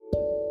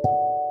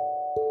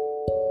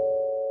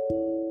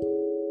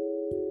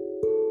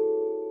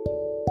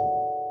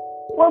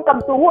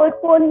Welcome to World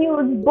War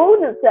News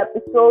bonus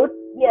episode.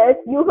 Yes,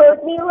 you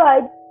heard me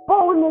right.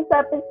 Bonus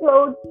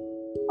episode.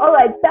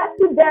 Alright, back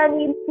to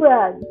Danny and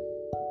friends.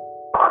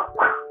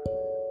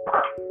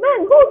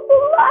 Man, hold the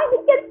line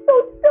against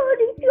those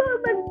dirty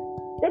Germans.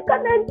 They're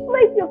gonna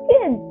enslave your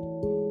kids.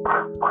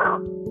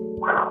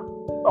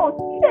 Oh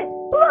shit,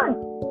 blood.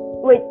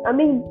 Wait, I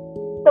mean,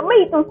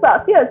 tomato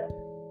sauce, yes.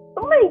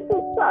 Tomato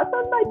sauce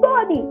on my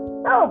body.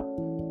 Help.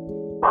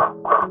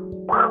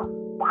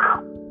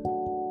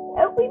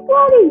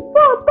 Everybody,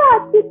 fall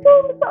back. The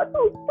Germans are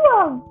too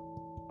strong.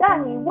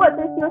 Danny, what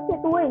is your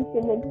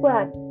situation in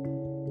France?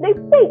 They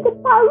take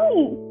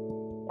Paris,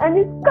 and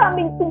it's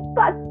coming to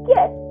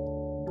Basket.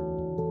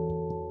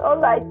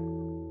 Alright,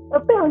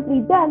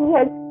 apparently Danny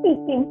is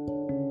speaking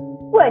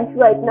French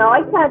right now.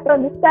 I can't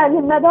understand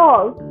him at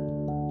all.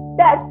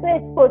 That's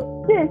it for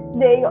this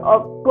day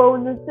of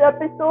bonus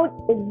episode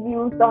in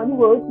News on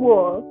World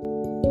War.